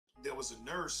there was a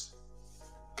nurse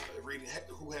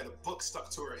who had a book stuck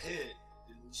to her head.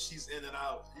 And she's in and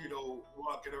out,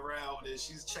 walking around, and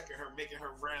she's making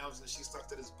her rounds, and she's stuck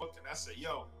to this book. And I said,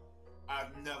 yo,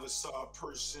 I've never saw a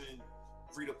person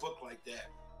read a book like that.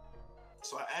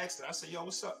 So I asked her, I said, yo,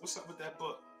 what's up with that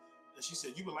book? And she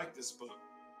said, you would like this book.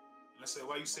 And I said,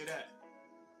 why you say that?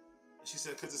 And she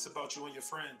said, because it's about you and your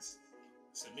friends. I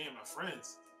said, me and my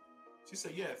friends? She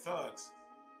said, yeah, thugs.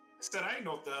 I said, I ain't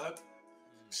no thug.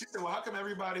 She said, well, how come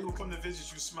everybody who come to visit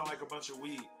you smell like a bunch of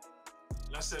weed?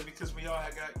 And I said, because we all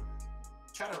had got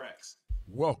cataracts.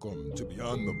 Welcome to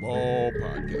Beyond the Ball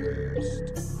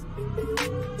podcast.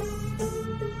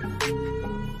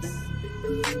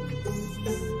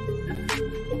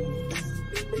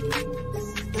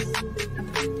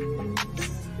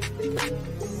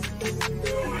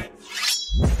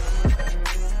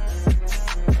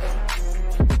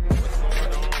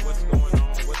 What's going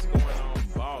on,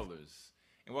 ballers?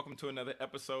 And welcome to another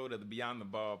episode of the Beyond the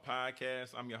Ball podcast.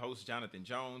 I'm your host, Jonathan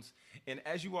Jones. And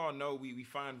as you all know, we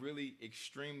find really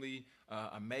extremely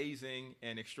amazing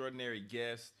and extraordinary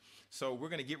guests. So we're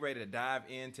going to get ready to dive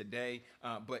in today.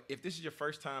 But if this is your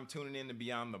first time tuning in to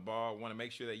Beyond the Ball, I want to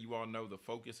make sure that you all know the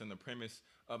focus and the premise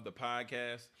of the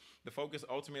podcast. The focus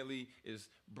ultimately is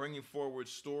bringing forward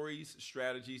stories,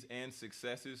 strategies, and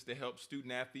successes to help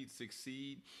student athletes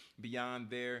succeed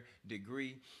beyond their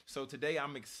degree. So today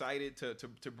I'm excited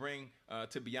to bring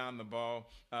to Beyond the Ball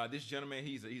this gentleman.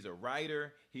 He's a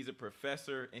writer, he's a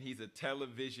professor, and he's a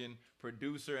television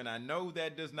producer. And I know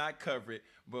that does not cover it,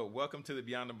 but welcome to the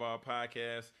Beyond the Ball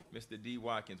podcast, Mr. D.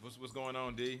 Watkins. What's going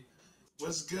on, D?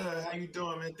 What's good? How you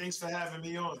doing, man? Thanks for having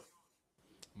me on.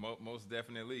 Most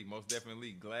definitely.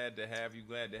 Glad to have you.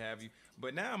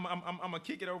 But now I'm gonna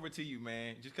kick it over to you,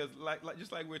 man. Just because,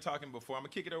 just like we were talking before, I'm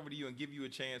gonna kick it over to you and give you a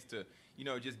chance to,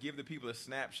 just give the people a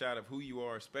snapshot of who you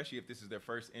are, especially if this is their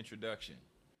first introduction.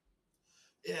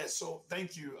 Yeah. So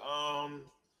thank you.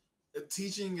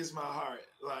 Teaching is my heart.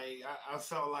 Like I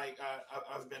felt like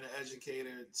I've been an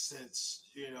educator since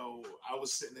I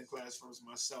was sitting in classrooms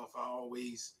myself. I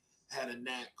always had a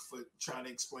knack for trying to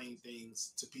explain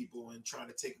things to people and trying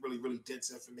to take really, really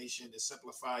dense information and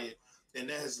simplify it. And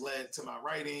that has led to my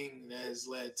writing. That has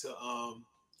led to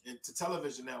into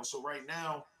television now. So right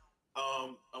now,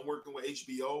 I'm working with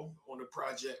HBO on a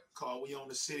project called We Own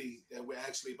the City that we're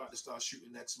actually about to start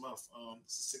shooting next month.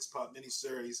 It's a 6-part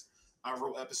miniseries. I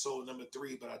wrote episode number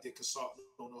 3, but I did consulting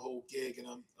on the whole gig, and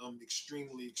I'm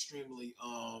extremely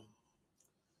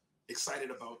excited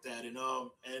about that. And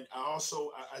I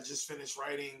just finished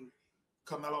writing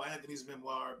Carmelo Anthony's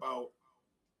memoir about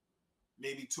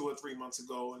maybe 2 or 3 months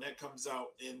ago, and that comes out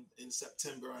in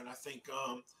September. And I think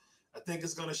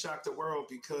it's gonna shock the world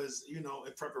because in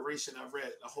preparation I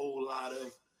read a whole lot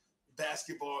of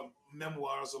basketball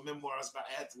memoirs or memoirs by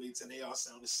athletes, and they all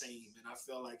sound the same. And I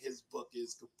feel like his book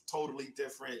is totally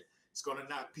different. It's gonna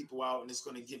knock people out, and it's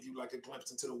gonna give you like a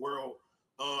glimpse into the world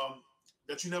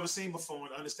that you never seen before,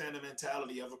 and understand the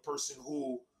mentality of a person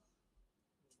who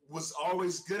was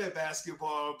always good at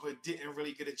basketball but didn't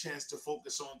really get a chance to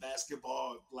focus on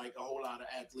basketball like a whole lot of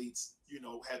athletes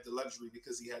had the luxury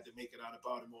because he had to make it out of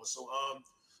Baltimore. So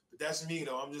but that's me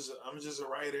though. I'm just a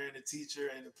writer and a teacher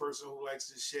and a person who likes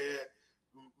to share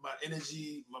my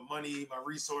energy, my money, my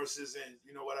resources, and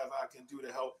whatever I can do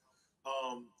to help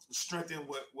strengthen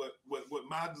what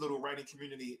my little writing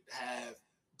community have,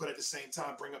 but at the same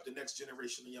time bring up the next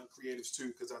generation of young creatives too,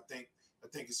 because I think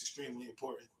it's extremely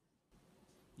important.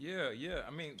 Yeah.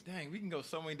 I mean, dang, we can go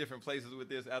so many different places with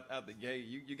this out the gate.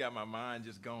 You got my mind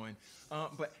just going.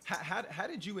 But how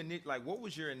did you what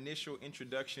was your initial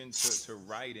introduction to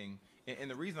writing?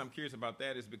 And the reason I'm curious about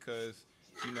that is because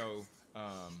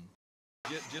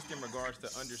just in regards to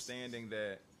understanding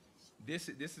that this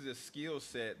is a skill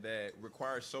set that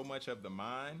requires so much of the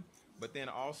mind, but then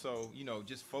also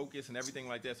just focus and everything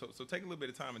like that. So take a little bit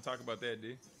of time and talk about that,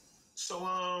 D. So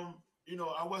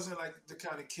I wasn't like the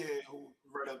kind of kid who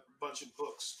read a bunch of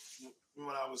books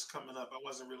when I was coming up. I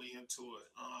wasn't really into it.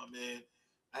 And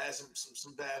I had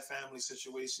some bad family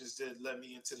situations that led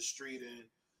me into the street and,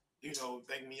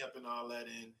 banged me up and all that.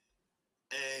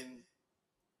 And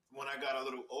when I got a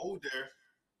little older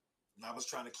and I was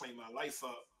trying to clean my life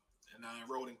up and I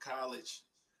enrolled in college,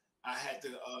 I had to,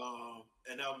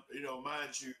 and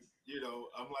mind you,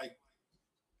 I'm like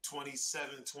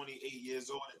 27, 28 years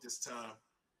old at this time.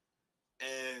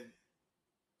 And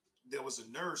there was a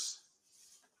nurse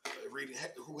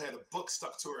who had a book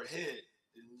stuck to her head,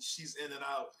 and she's in and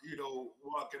out,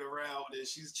 walking around, and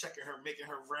she's making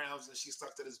her rounds, and she's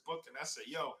stuck to this book. And I said,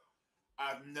 yo,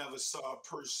 I've never saw a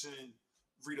person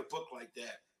read a book like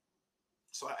that.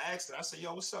 So I asked her, I said,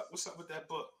 yo, what's up with that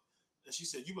book? And she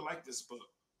said, "You would like this book."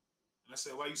 And I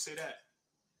said, "Why you say that?"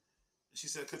 And she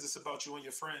said, "Because it's about you and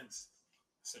your friends."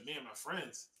 I said, "Me and my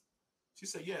friends?" She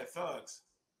said, "Yeah, thugs."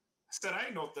 I said, "I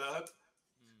ain't no thug."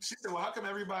 Mm. She said, "Well, how come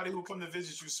everybody who come to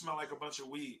visit you smell like a bunch of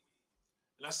weed?"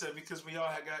 And I said, "Because we all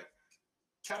had got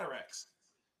cataracts."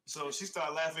 So she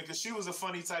started laughing because she was a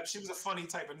funny type. She was a funny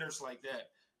type of nurse like that,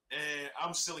 and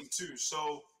I'm silly too.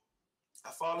 So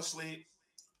I fall asleep.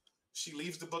 She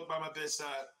leaves the book by my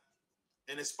bedside,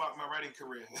 and it sparked my writing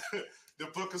career. The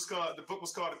book was called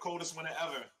 "The Coldest Winter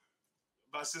Ever"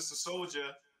 by Sister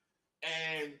Soldier,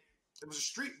 and it was a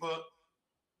street book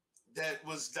that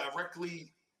was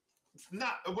directly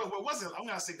not well, it wasn't. I'm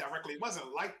gonna say directly. It wasn't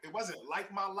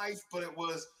like my life, but it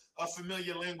was a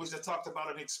familiar language that talked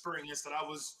about an experience that I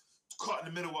was caught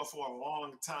in the middle of for a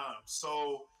long time.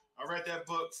 So I read that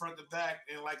book front to back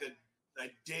in like a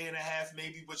day and a half,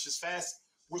 maybe, which was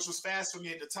fast for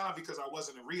me at the time because I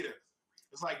wasn't a reader.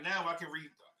 It's like now I can read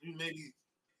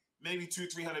maybe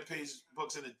 200-300 page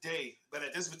books in a day, but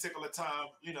at this particular time,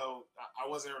 I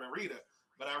wasn't a reader.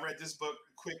 But I read this book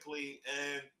quickly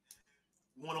and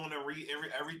went on to read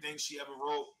everything she ever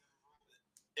wrote.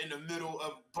 In the middle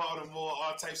of Baltimore,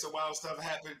 all types of wild stuff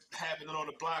happening on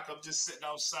the block. I'm just sitting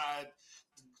outside,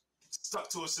 stuck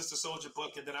to a Sister Soldier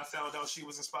book, and then I found out she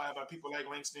was inspired by people like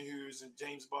Langston Hughes and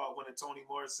James Baldwin and Toni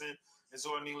Morrison and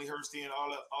Zora Neale Hurston and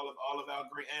all of our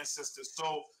great ancestors. So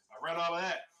I read all of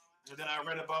that, and then I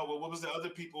read about what was the other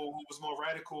people who was more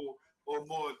radical or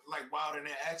more like wild in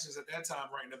their actions at that time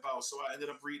writing about. So I ended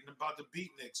up reading about the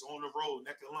beatniks, On the Road,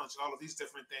 Neck and Lunch, all of these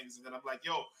different things. And then I'm like,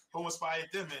 yo, who inspired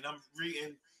them? And I'm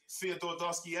reading Fyodor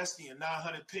Dostoevsky and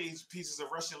 900 pieces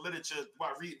of Russian literature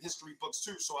while reading history books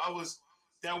too. So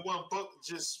that one book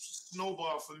just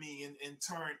snowballed for me and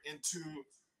turned into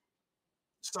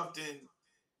something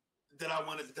that I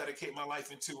wanted to dedicate my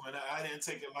life into, and I didn't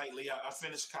take it lightly. I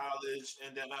finished college,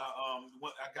 and then I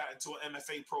got into an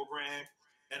MFA program,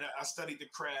 and I studied the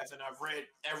craft, and I've read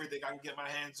everything I can get my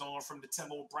hands on, from the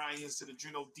Tim O'Briens to the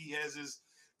Juno Diaz's,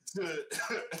 to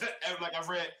like I've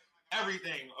read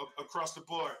everything across the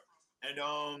board, and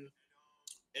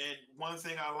one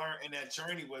thing I learned in that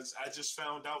journey was I just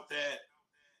found out that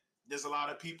there's a lot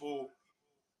of people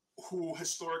who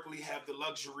historically have the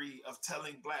luxury of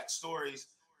telling black stories,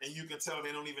 and you can tell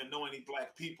they don't even know any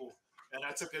black people. And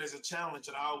I took it as a challenge,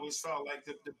 and I always felt like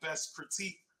the best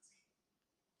critique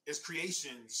is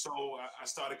creation. So I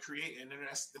started creating, and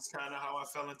that's kind of how I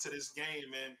fell into this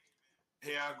game. And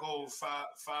here I go,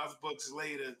 five books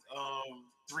later,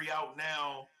 three out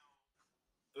now.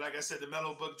 Like I said, the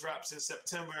Mellow book drops in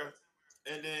September,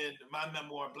 and then my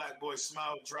memoir, Black Boy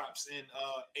Smile, drops in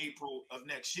April of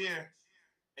next year.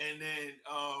 And then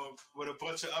with a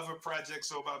bunch of other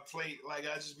projects on my plate, like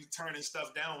I just be turning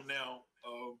stuff down now.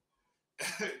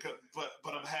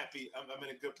 But I'm happy. I'm in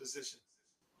a good position.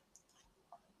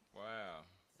 Wow,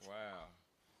 wow.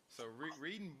 So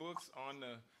reading books on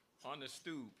the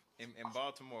stoop in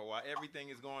Baltimore while everything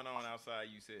is going on outside.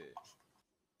 You said,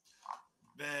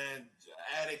 Man,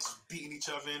 addicts beating each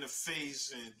other in the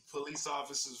face, and police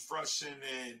officers rushing,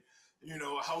 and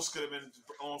a house could have been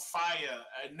on fire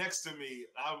next to me.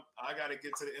 I got to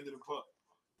get to the end of the book.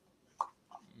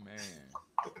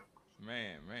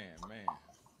 man, man.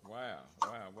 Wow,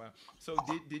 wow, wow. So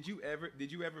did you ever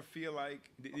feel like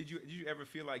did you ever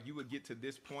feel like you would get to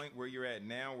this point where you're at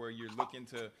now, where you're looking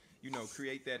to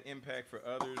create that impact for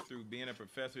others through being a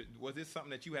professor? Was this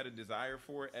something that you had a desire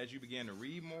for as you began to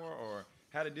read more, or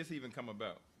how did this even come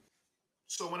about?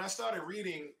 So when I started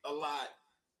reading a lot,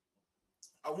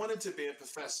 I wanted to be a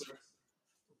professor,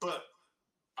 but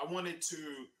I wanted to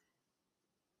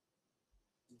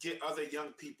get other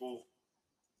young people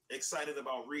excited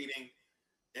about reading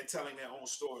and telling their own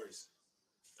stories.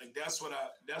 Like that's what I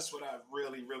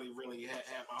really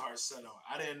had my heart set on.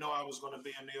 I didn't know I was going to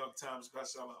be a New York Times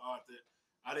bestselling author.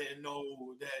 I didn't know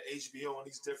that HBO and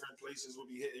these different places would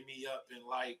be hitting me up and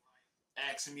like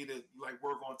asking me to like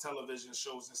work on television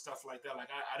shows and stuff like that. Like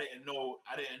I didn't know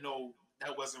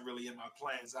that wasn't really in my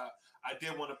plans. I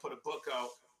did want to put a book out,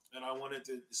 and I wanted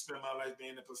to spend my life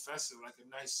being a professor, like a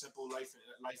nice simple life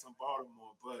in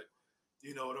Baltimore. But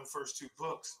them first two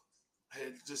books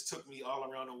had just took me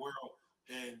all around the world,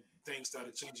 and things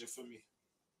started changing for me.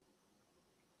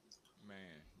 Man,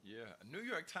 yeah, a New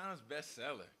York Times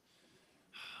bestseller.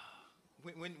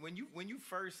 When you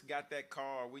first got that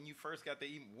call, when you first got the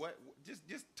email, what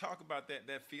just talk about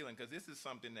that feeling, because this is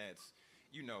something that's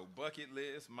bucket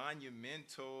list,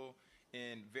 monumental,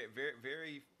 and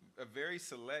very a very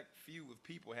select few of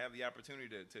people have the opportunity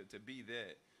to be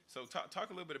that. So talk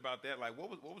a little bit about that. Like what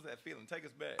was that feeling? Take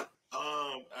us back.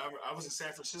 I was in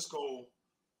San Francisco,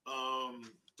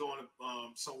 doing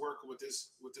some work with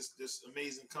this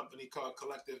amazing company called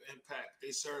Collective Impact.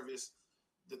 They service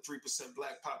the 3%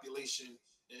 Black population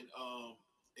in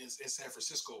San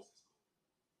Francisco,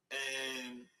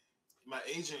 and my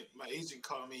agent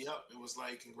called me up and was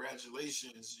like,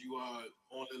 "Congratulations, you are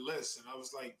on the list." And I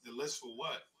was like, "The list for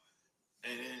what?"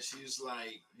 And then she was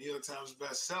like, "New York Times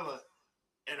bestseller."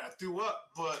 And I threw up,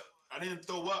 but I didn't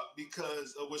throw up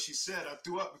because of what she said. I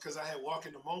threw up because I had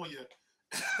walking pneumonia,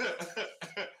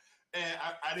 and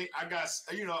I got,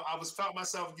 I was felt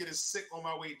myself getting sick on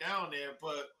my way down there,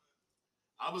 but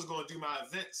I was going to do my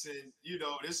events, and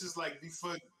this is like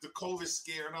before the COVID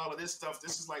scare and all of this stuff.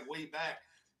 This is like way back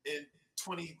in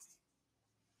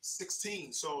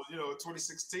 2016. So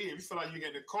 2016, if you feel like you're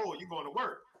getting a cold, you're going to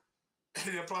work,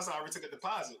 and then plus I already took a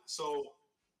deposit. So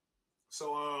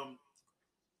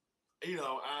then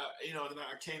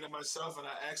I came to myself and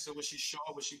I asked her was she sure,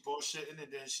 was she bullshitting,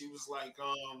 and then she was like,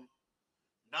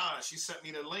 nah. She sent me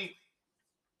the link,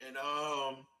 and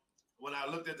when I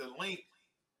looked at the link,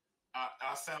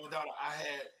 I found out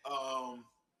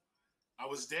I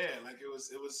was there. Like it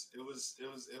was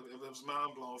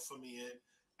mind blowing for me, and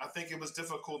I think it was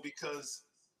difficult because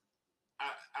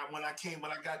when I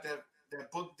got that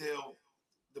book deal,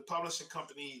 the publishing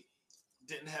company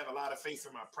didn't have a lot of faith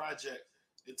in my project.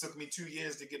 It took me 2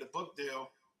 years to get a book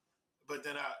deal, but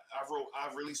then I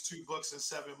released 2 books in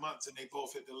 7 months, and they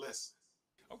both hit the list.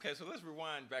 Okay, so let's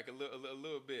rewind back a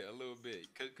little bit,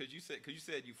 because you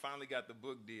said you finally got the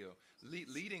book deal.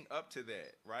 Leading up to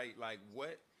that, right? Like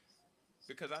what?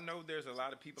 Because I know there's a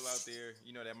lot of people out there,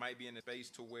 that might be in the space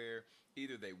to where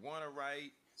either they want to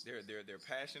write, they're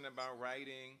passionate about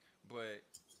writing, but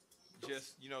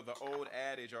just the old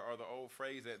adage or the old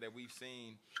phrase that we've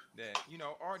seen that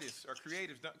artists or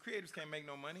creatives can't make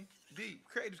no money.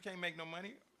 Creatives can't make no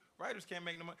money. Writers can't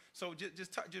make no money. So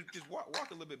just walk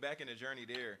a little bit back in the journey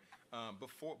there,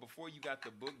 before you got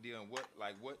the book deal, and what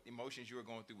emotions you were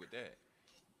going through with that.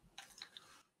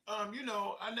 I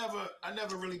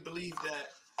never really believed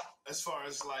that as far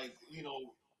as like,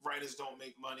 writers don't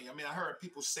make money. I mean, I heard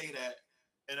people say that,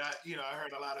 and I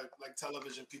heard a lot of like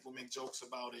television people make jokes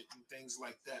about it and things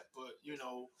like that. But,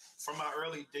 from my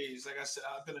early days, like I said,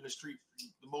 I've been in the street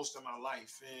the most of my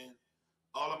life, and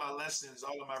all of my lessons,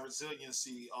 all of my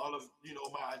resiliency, all of,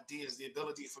 my ideas, the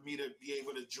ability for me to be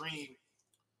able to dream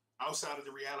outside of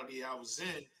the reality I was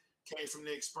in came from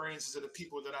the experiences of the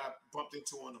people that I bumped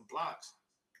into on the blocks.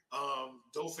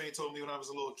 Dolphin told me when I was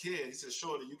a little kid, he said,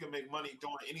 "Shorty, you can make money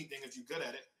doing anything if you're good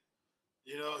at it."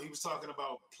 He was talking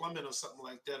about plumbing or something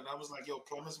like that. And I was like, "Yo,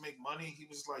 plumbers make money?" He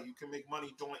was like, "You can make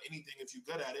money doing anything if you're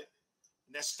good at it."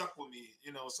 And that stuck with me,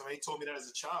 So he told me that as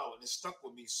a child, and it stuck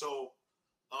with me. So,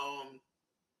 um,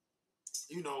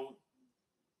 you know,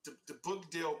 the book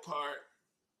deal part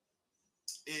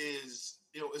is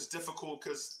difficult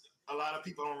because a lot of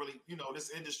people don't really,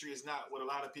 this industry is not what a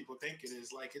lot of people think it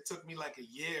is. Like it took me like a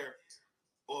year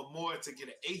or more to get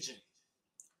an agent.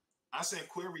 I sent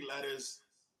query letters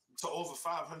to over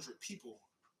 500 people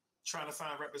trying to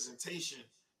find representation,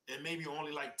 and maybe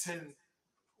only like 10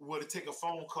 would take a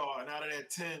phone call, and out of that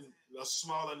 10, a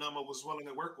smaller number was willing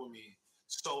to work with me.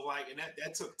 So like, and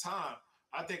that took time.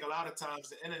 I think a lot of times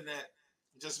the internet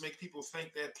just make people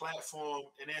think that platform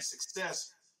and their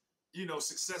success,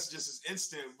 success just is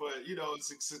instant, but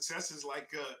success is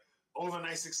like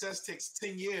overnight success takes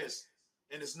 10 years.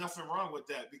 And there's nothing wrong with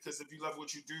that, because if you love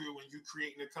what you do and you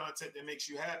creating the content that makes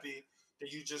you happy, then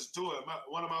you just do it.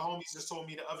 One of my homies just told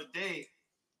me the other day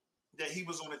that he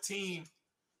was on a team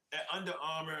at Under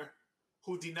Armour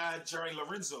who denied Jerry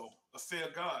Lorenzo a fair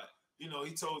guard. He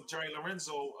told Jerry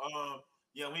Lorenzo,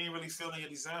 yeah, we ain't really feeling your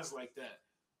designs like that.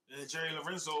 And Jerry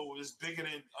Lorenzo is bigger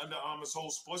than Under Armour's whole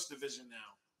sports division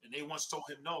now. And they once told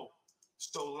him no.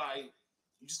 So, like,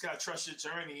 you just got to trust your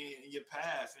journey and your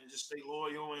path and just stay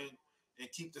loyal and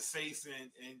keep the faith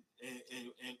and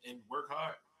work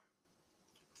hard.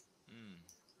 Mm,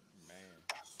 man,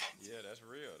 yeah, that's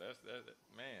real.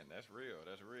 Man, that's real.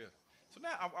 That's real. So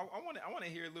now I want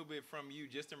to hear a little bit from you,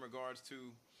 just in regards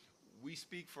to, we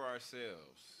speak for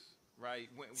ourselves, right?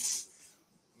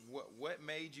 What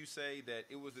made you say that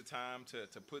it was the time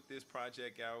to put this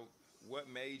project out? What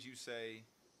made you say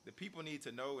the people need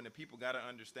to know and the people got to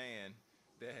understand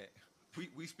that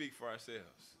we speak for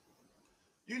ourselves?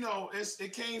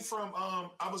 It came from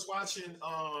I was watching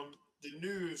the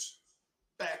news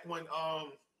back when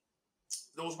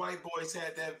those white boys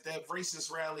had that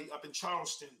racist rally up in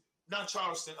Charleston, not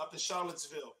Charleston, up in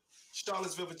Charlottesville,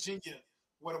 Virginia,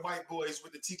 where the white boys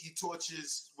with the tiki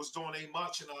torches was doing a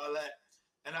march and all that.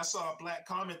 And I saw a black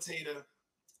commentator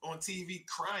on TV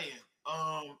crying.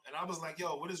 And I was like,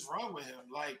 "Yo, what is wrong with him?"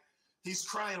 Like, he's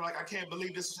crying like, I can't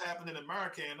believe this is happening in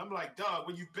America. And I'm like, dog,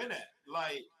 where you been at?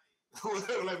 Like,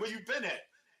 like where you been at?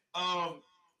 Um,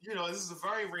 this is a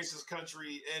very racist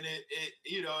country, and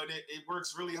it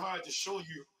works really hard to show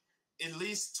you at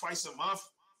least twice a month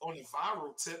on a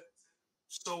viral tip.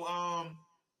 So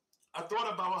I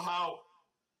thought about how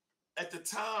at the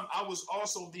time I was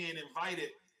also being invited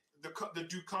to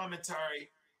do commentary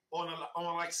on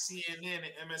like CNN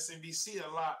and MSNBC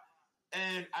a lot,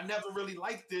 and I never really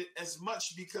liked it as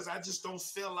much because I just don't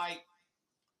feel like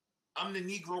I'm the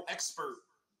Negro expert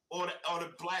or the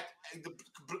black the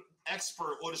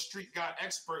expert or the street guy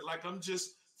expert. Like I'm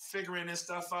just figuring this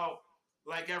stuff out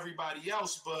like everybody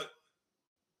else. But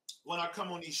when I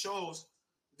come on these shows,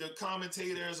 the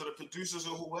commentators or the producers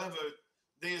or whoever,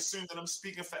 they assume that I'm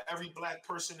speaking for every black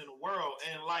person in the world.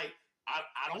 And like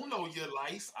I don't know your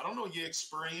life. I don't know your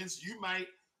experience. You might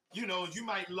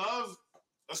love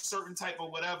a certain type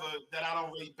of whatever that I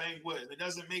don't really bang with. It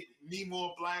doesn't make me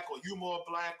more black or you more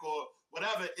black or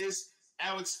whatever. It's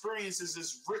our experience is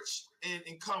as rich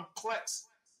and complex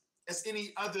as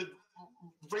any other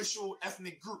racial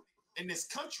ethnic group in this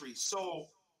country. So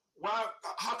why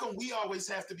how come we always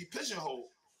have to be pigeonholed?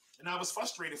 And I was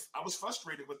frustrated. I was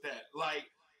frustrated with that. Like,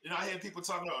 I had people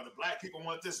talking about the black people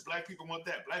want this, black people want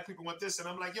that, black people want this. And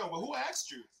I'm like, yo, well, who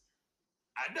asked you?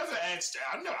 I never asked you.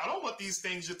 I don't want these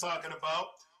things you're talking about.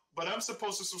 But I'm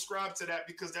supposed to subscribe to that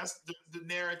because that's the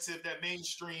narrative that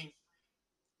mainstream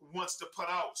wants to put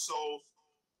out. So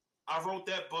I wrote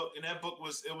that book, and that book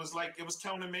was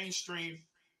counter mainstream,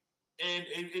 and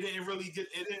it didn't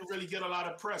really get a lot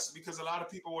of press because a lot of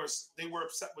people were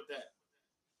upset with that.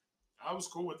 I was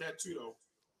cool with that too, though.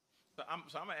 So I'm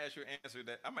gonna ask you an answer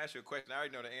that I'm gonna ask you a question. I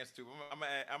already know the answer to. But I'm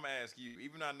gonna ask you.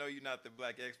 Even though I know you're not the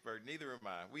black expert, neither am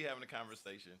I. We having a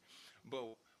conversation,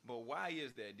 but why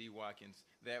is that, D. Watkins?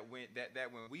 That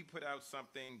when we put out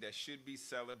something that should be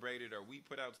celebrated, or we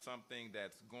put out something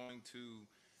that's going to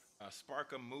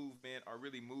spark a movement or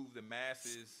really move the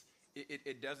masses,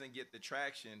 it doesn't get the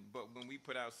traction. But when we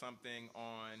put out something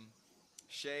on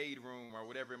Shade Room or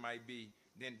whatever it might be,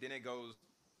 then it goes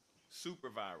super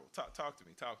viral. Talk to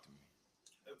me. Talk to me.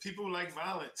 People like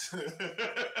violence.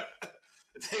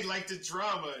 They like the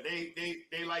drama.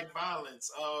 They like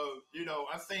violence.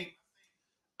 I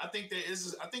think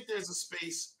there's a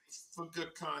space for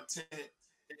good content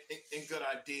and good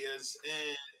ideas,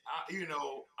 and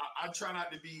I try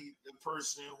not to be the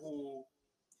person who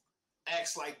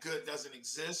acts like good doesn't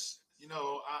exist.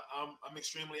 I'm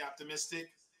extremely optimistic,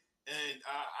 and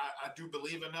I do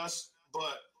believe in us,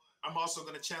 but I'm also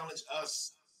going to challenge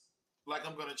us like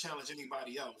I'm going to challenge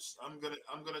anybody else. I'm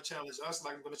gonna challenge us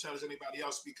like I'm going to challenge anybody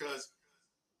else because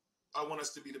I want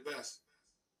us to be the best.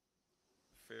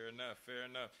 Fair enough. Fair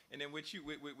enough. And then with you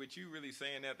really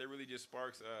saying that really just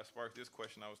sparks this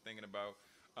question I was thinking about.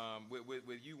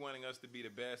 With you wanting us to be the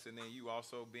best, and then you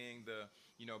also being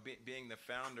being the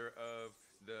founder of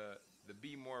the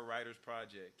Be More Writers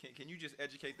Project. Can you just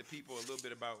educate the people a little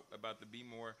bit about the Be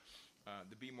More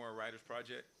Writers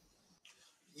Project?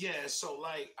 Yeah. So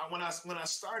like when I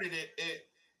started it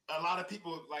a lot of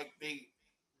people like they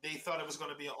thought it was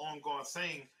going to be an ongoing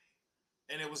thing,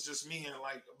 and it was just me and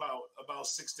like about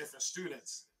six different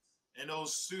students. And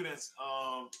those students,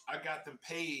 I got them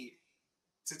paid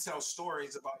to tell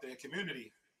stories about their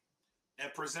community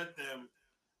and present them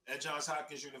at Johns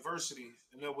Hopkins University.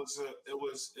 And it was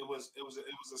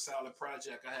a solid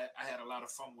project. I had a lot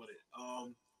of fun with it.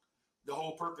 The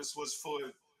whole purpose was for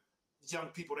young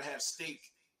people to have stake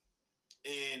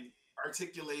in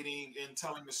articulating and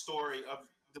telling the story of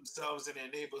themselves in their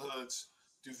neighborhoods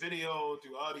through video,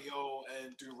 through audio,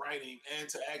 and through writing, and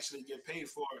to actually get paid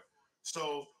for it.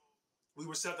 So we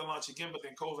were set to launch again, but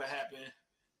then COVID happened.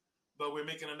 But we're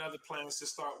making another plans to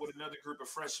start with another group of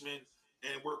freshmen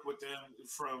and work with them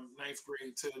from ninth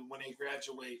grade to when they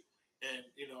graduate. And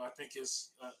I think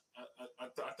I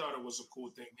thought it was a cool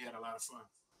thing. We had a lot of fun.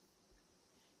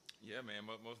 Yeah, man,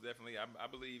 most definitely. I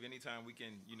believe anytime we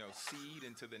can, seed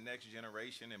into the next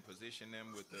generation and position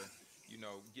them with the,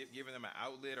 giving them an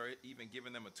outlet or even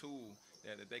giving them a tool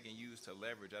that they can use to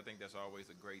leverage, I think that's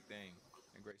always a great thing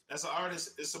and great. As an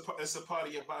artist, it's a part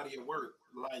of your body of work.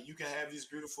 Like you can have these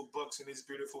beautiful books and these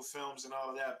beautiful films and all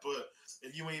of that, but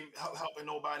if you ain't helping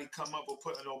nobody come up or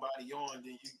putting nobody on,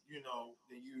 then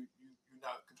then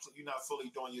you're not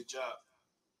fully doing your job.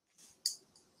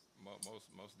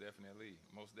 Most definitely,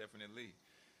 most definitely.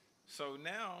 So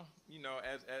now,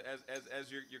 as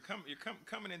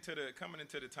coming into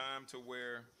the time to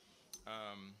where,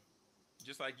 um,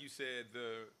 just like you said,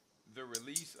 the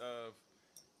release of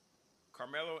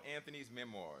Carmelo Anthony's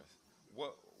memoirs.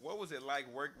 What what was it like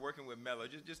working with Mello?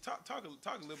 Just talk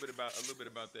a little bit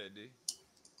about that, D.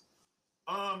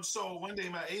 So one day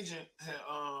my agent had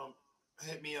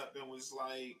hit me up and was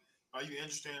like, "Are you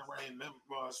interested in writing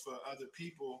memoirs for other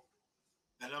people?"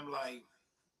 And I'm like,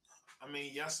 I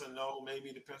mean, yes or no, maybe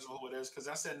it depends on who it is. Because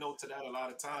I said no to that a lot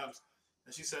of times.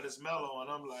 And she said it's Mello. And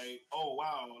I'm like, oh,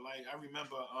 wow. Like, I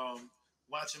remember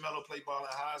watching Mello play ball in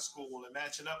high school and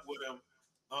matching up with him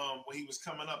when he was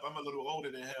coming up. I'm a little older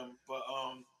than him, but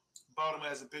Baltimore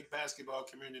has a big basketball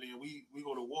community and we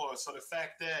go to war. So the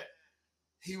fact that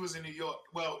he was in New York,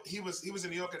 well, he was in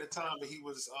New York at the time, but he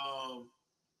was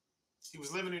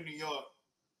living in New York.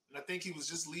 And I think he was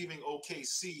just leaving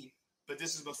OKC, but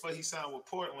this is before he signed with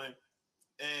Portland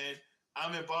and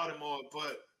I'm in Baltimore,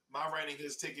 but my writing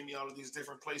has taken me all of these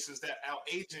different places that our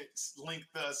agents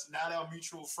linked us, not our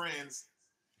mutual friends,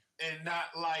 and not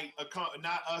like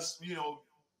not us,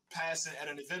 passing at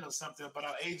an event or something, but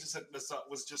our agents hooked us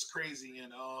up was just crazy,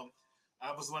 and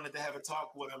I was wanted to have a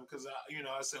talk with him because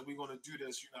I said we're going to do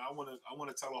this. I want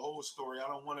to tell a whole story. I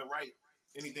don't want to write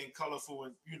anything colorful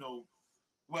and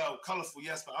well, colorful,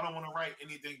 yes, but I don't want to write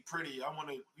anything pretty. I want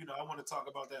to talk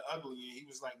about that ugly. And he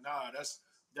was like, nah,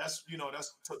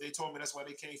 they told me that's why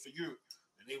they came for you.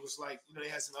 And they was like, they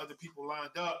had some other people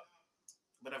lined up.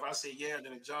 But if I say yeah,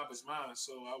 then the job is mine.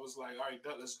 So I was like, all right,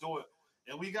 let's do it.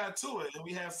 And we got to it and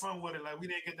we had fun with it. Like we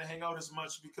didn't get to hang out as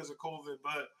much because of COVID,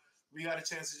 but we got a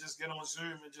chance to just get on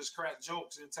Zoom and just crack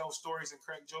jokes and tell stories and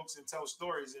crack jokes and tell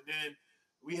stories. And then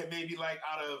we had maybe like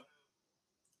out of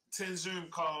 10 Zoom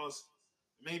calls,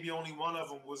 maybe only one of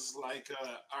them was like,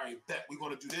 all right, bet we're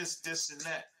gonna do this, and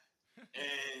that,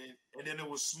 and then it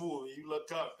was smooth. You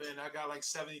look up, and I got like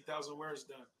 70,000 words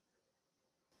done.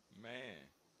 Man,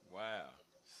 wow,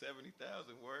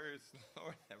 70,000 words.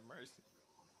 Lord have mercy.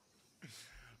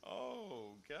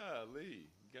 Oh, golly,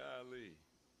 golly.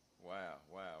 Wow,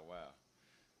 wow, wow.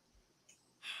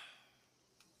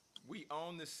 We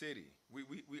own the city.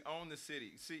 We own the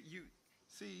city. See you.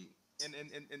 See, and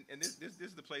this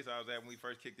is the place I was at when we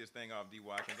first kicked this thing off, D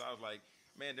Watkins. I was like,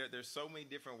 man, there's so many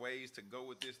different ways to go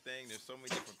with this thing. There's so many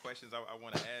different questions I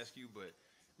want to ask you, but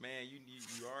man,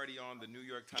 you already on the New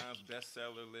York Times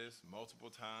bestseller list multiple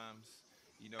times.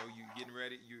 You getting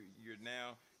ready. You're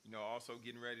now also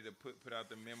getting ready to put out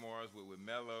the memoirs with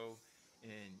Mello,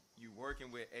 and you working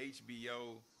with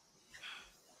HBO.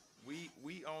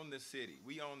 We own the city.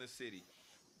 We own the city.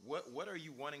 What are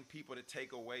you wanting people to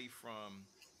take away from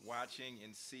watching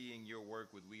and seeing your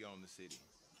work with We Own the City?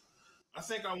 I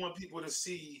think I want people to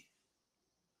see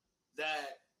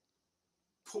that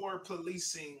poor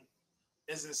policing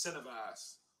is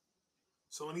incentivized.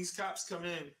 So when these cops come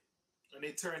in and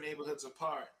they tear neighborhoods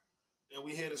apart, and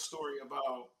we hear the story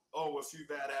about a few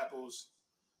bad apples,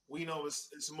 we know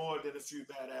it's more than a few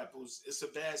bad apples. It's a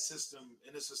bad system,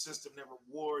 and it's a system that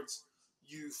rewards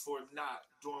you for not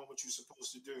doing what you're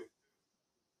supposed to do.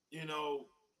 You know,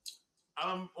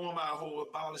 I'm on my whole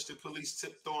abolish the police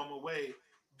tip, throw them away.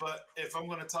 But if I'm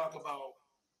going to talk about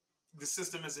the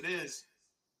system as it is,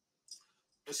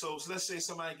 and so let's say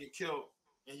somebody get killed,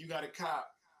 and you got a cop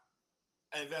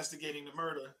investigating the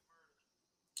murder,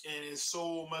 and it's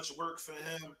so much work for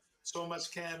him, so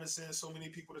much canvassing, so many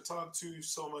people to talk to,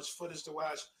 so much footage to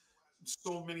watch,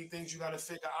 so many things you got to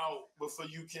figure out before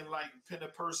you can like pin a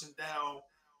person down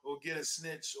or get a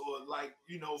snitch or like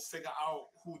figure out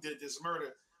who did this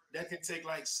murder. That can take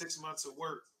like 6 months of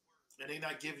work, and they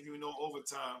not giving you no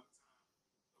overtime,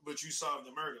 but you solved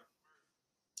the murder.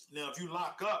 Now, if you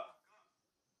lock up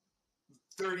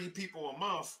 30 people a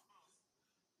month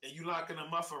and you locking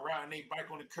them up for riding they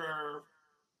bike on the curb,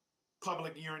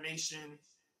 public urination,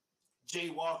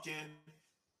 jaywalking,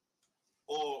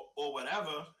 or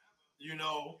whatever, you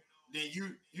know, then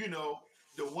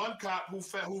the one cop who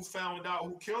found out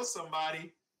who killed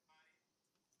somebody,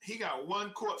 he got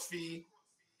one court fee,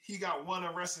 he got one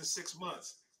arrest in 6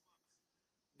 months.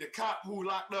 The cop who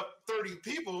locked up 30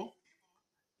 people,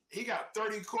 he got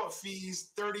 30 court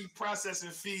fees, 30 processing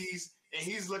fees, and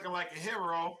he's looking like a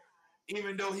hero,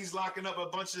 even though he's locking up a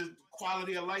bunch of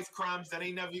quality of life crimes that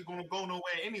ain't never going to go nowhere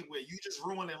anyway. You just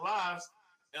ruining lives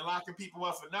and locking people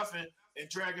up for nothing and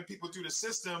dragging people through the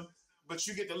system, but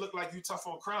you get to look like you tough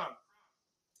on crime.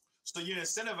 So you're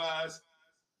incentivized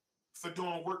for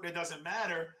doing work that doesn't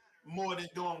matter more than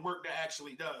doing work that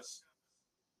actually does.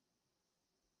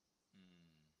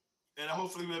 And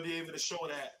hopefully we'll be able to show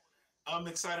that. I'm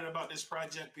excited about this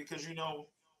project because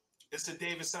it's the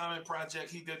David Simon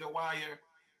project. He did The Wire,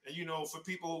 and for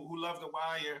people who love The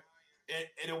Wire,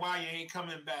 and The Wire ain't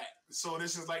coming back. So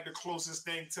this is like the closest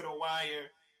thing to The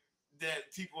Wire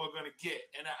that people are gonna get,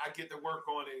 and I get to work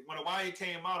on it. When the Wire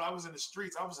came out, I was in the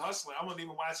streets. I was hustling. I wasn't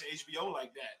even watching HBO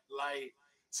like that. Like,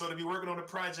 so to be working on the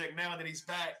project now that he's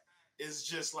back is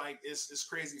just like it's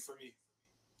crazy for me.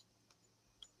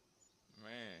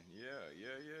 Man,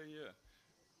 yeah.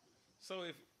 So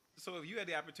if you had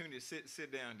the opportunity to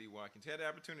sit down, D Watkins, had the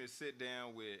opportunity to sit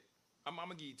down with, I'm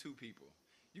gonna give you two people.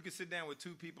 You could sit down with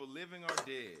two people, living or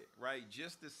dead, right?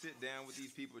 Just to sit down with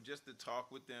these people, just to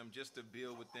talk with them, just to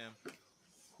build with them.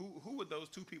 Who would those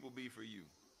two people be for you?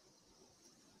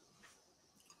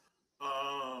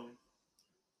 Um,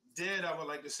 Dead, I would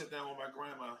like to sit down with my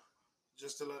grandma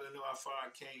just to let her know how far I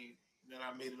came, that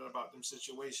I made it about them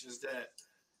situations that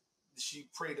she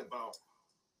prayed about.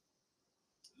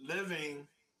 Living,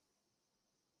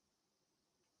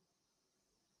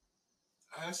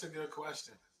 that's a good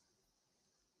question.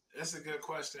 That's a good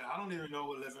question. I don't even know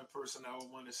what living person I would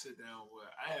want to sit down with.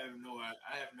 I have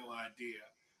no idea.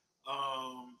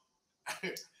 Um,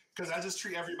 because I just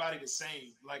treat everybody the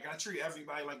same. Like I treat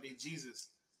everybody like they Jesus.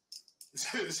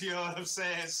 You know what I'm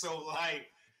saying? So like,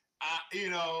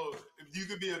 you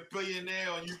could be a billionaire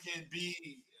or you can be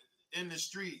in the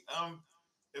street.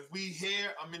 If we here,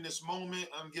 I'm in this moment.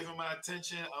 I'm giving my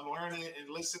attention. I'm learning and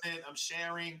listening. I'm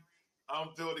sharing. I'm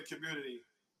building community.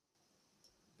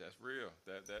 That's real.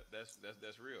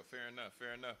 That's real. Fair enough.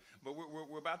 Fair enough. But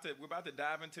we're about to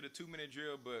dive into the 2 minute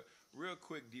drill. But real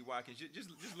quick, D Watkins, just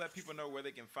let people know where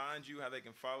they can find you, how they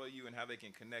can follow you, and how they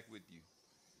can connect with you.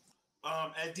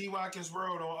 At D Watkins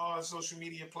World on all social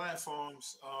media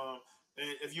platforms. And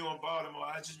if you're in Baltimore,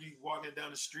 I just be walking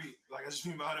down the street. Like I just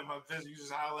be minding my business. You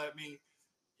just holler at me.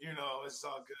 It's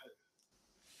all good.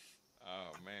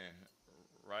 Oh man,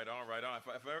 right on, right on.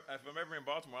 If I'm ever in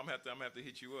Baltimore, I'm gonna have to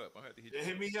hit you up. I'm gonna have to hit Yeah, you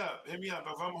hit up. me up. Hit me up.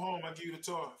 If I'm home, I'll give you the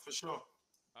tour for sure.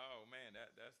 Oh man,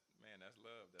 that's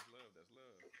love. That's love. That's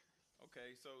love.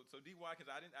 Okay, so D Watkins,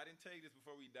 I didn't tell you this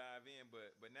before we dive in,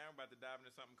 but now I'm about to dive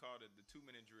into something called the 2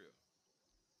 minute drill.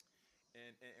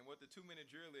 And what the 2 minute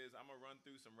drill is, I'm gonna run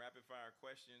through some rapid fire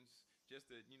questions just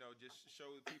to just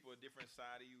show people a different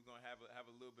side of you. We're gonna have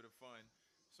a little bit of fun.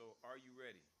 So are you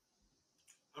ready?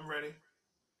 I'm ready.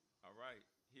 All right,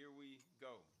 here we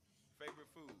go. Favorite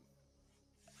food?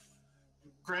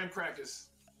 Graham crackers.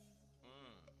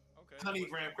 Okay. Honey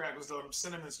graham crackers though. Them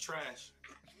cinnamon's trash.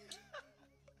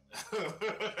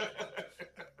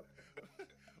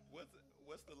 what's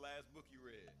what's the last book you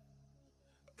read?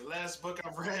 The last book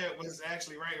I've read was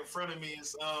actually right in front of me.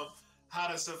 It's How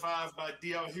to Survive by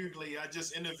D.L. Hughley. I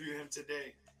just interviewed him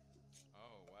today.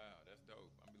 Oh wow, that's dope.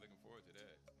 I'm be looking forward to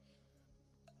that.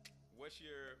 What's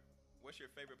your What's your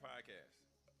favorite podcast?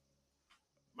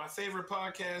 My favorite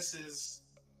podcast is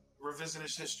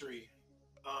Revisionist History.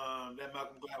 That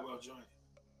Malcolm Gladwell joint.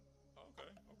 Okay,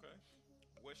 okay.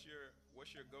 What's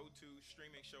your go to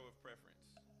streaming show of preference?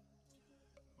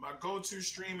 My go-to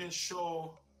streaming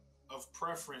show of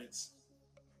preference.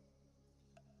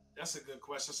 That's a good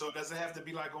question. So does it have to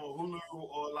be like on Hulu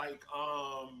or like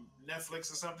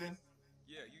Netflix or something?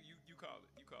 Yeah, you call it.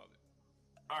 You call it.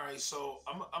 All right, so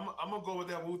I'm gonna go with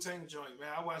that Wu Tang joint, man.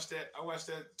 I watched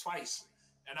that twice,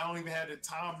 and I don't even had the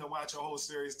time to watch a whole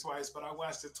series twice, but I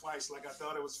watched it twice. Like I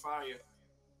thought it was fire.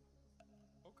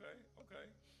 Okay, okay.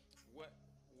 What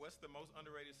What's the most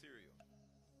underrated cereal?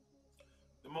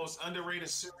 The most underrated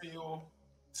cereal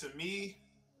to me,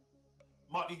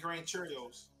 multi-grain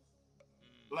Cheerios.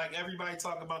 Mm, Like everybody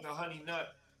talk about the honey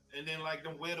nut, and then like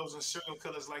them widows and serial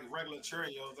killers like regular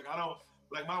Cheerios. Like I don't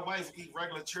like my wife eat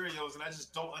regular Cheerios, and I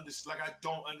just don't understand. Like I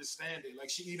don't understand it. Like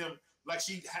she eat them like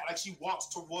like she walks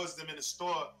towards them in the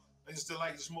store. And it's the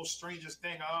like this most strangest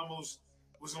thing. I almost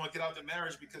was gonna get out the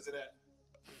marriage because of that.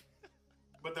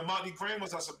 But the Monty Graham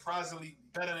ones are surprisingly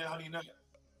better than Honey Nut.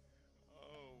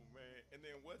 oh man. And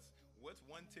then what's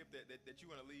one tip that you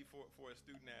want to leave for a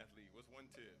student athlete? What's one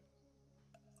tip?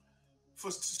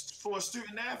 For a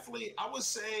student athlete, I would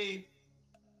say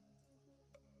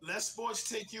let sports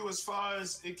take you as far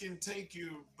as it can take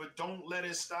you, but don't let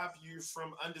it stop you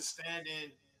from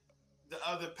understanding the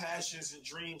other passions and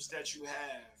dreams that you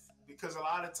have. Because a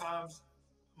lot of times,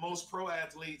 most pro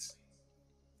athletes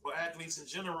or athletes in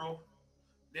general,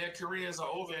 their careers are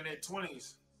over in their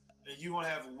 20s. And you want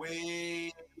to have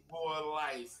way more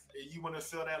life. And you want to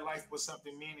fill that life with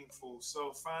something meaningful.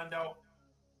 So find out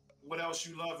what else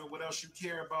you love and what else you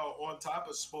care about on top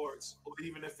of sports, or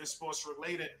even if it's sports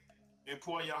related, and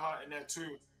pour your heart in that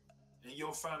too. And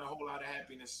you'll find a whole lot of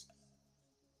happiness.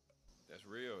 That's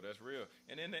real. That's real.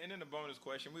 And then the bonus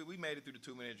question. We made it through the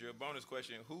 2 minute drill. Bonus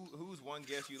question. Who's one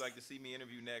guest you'd like to see me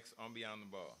interview next on Beyond the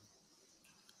Ball?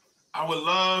 I would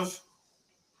love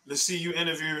to see you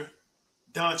interview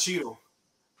Don Cheadle.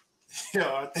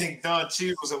 I think Don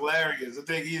Cheadle was hilarious. I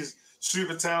think he's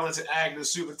super talented actor,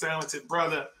 super talented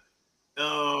brother,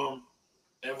 um,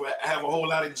 and have a whole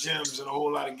lot of gems and a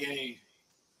whole lot of game.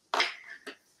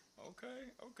 Okay.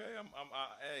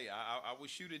 Hey, I will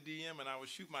shoot a DM and I will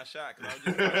shoot my shot because I was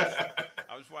just watching him.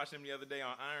 I was watching him the other day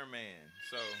on Iron Man.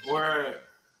 So Word,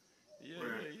 yeah,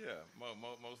 word. yeah.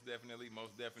 Most definitely,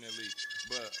 most definitely.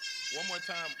 But one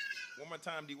more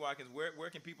time, D Watkins. Where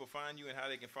can people find you and how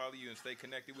they can follow you and stay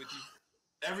connected with you?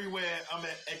 Everywhere I'm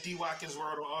at D Watkins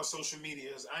World on all social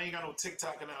medias. I ain't got no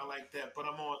TikTok and all like that, but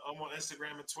I'm on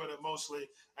Instagram and Twitter mostly.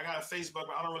 I got a Facebook,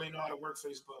 but I don't really know how to work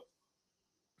Facebook.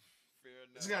 Fair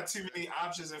It's enough. got too Fair many enough.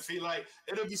 options and feel like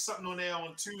it'll be something on there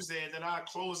on Tuesday and then I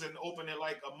close it and open it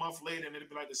like a month later and it'll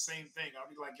be like the same thing. I'll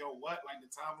be like, yo, what? Like the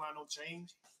timeline don't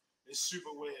change? It's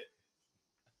super weird.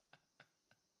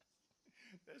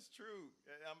 That's true.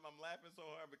 I'm laughing so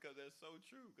hard because that's so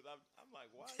true. Because I'm like,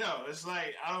 why is Yo, it? it's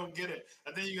like I don't get it.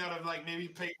 I think you gotta like maybe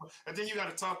pay. I think you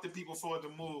gotta talk to people for it to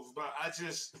move. But I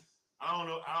don't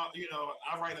know.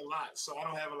 I write a lot, so I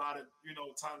don't have a lot of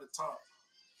time to talk.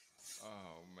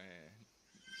 Oh man,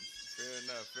 fair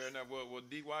enough. Fair enough. Well,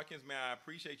 D Watkins, man, I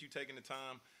appreciate you taking the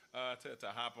time to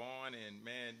hop on, and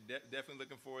man, definitely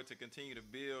looking forward to continue to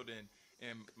build.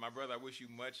 And my brother, I wish you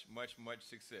much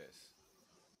success.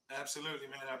 Absolutely,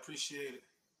 man. I appreciate it.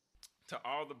 To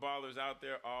all the ballers out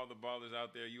there,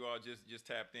 you all just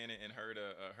tapped in and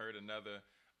heard another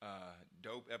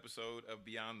dope episode of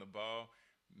Beyond the Ball.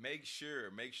 Make sure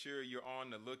you're on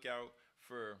the lookout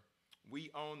for We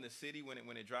Own the City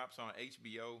when it drops on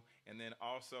HBO, and then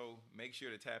also make sure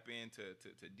to tap into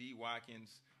to D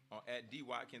Watkins at D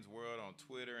Watkins World on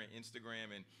Twitter and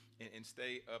Instagram, and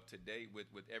stay up to date with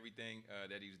everything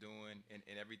that he's doing, and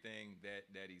everything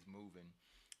that he's moving.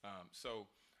 So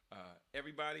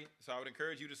everybody, so I would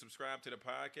encourage you to subscribe to the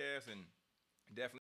podcast and definitely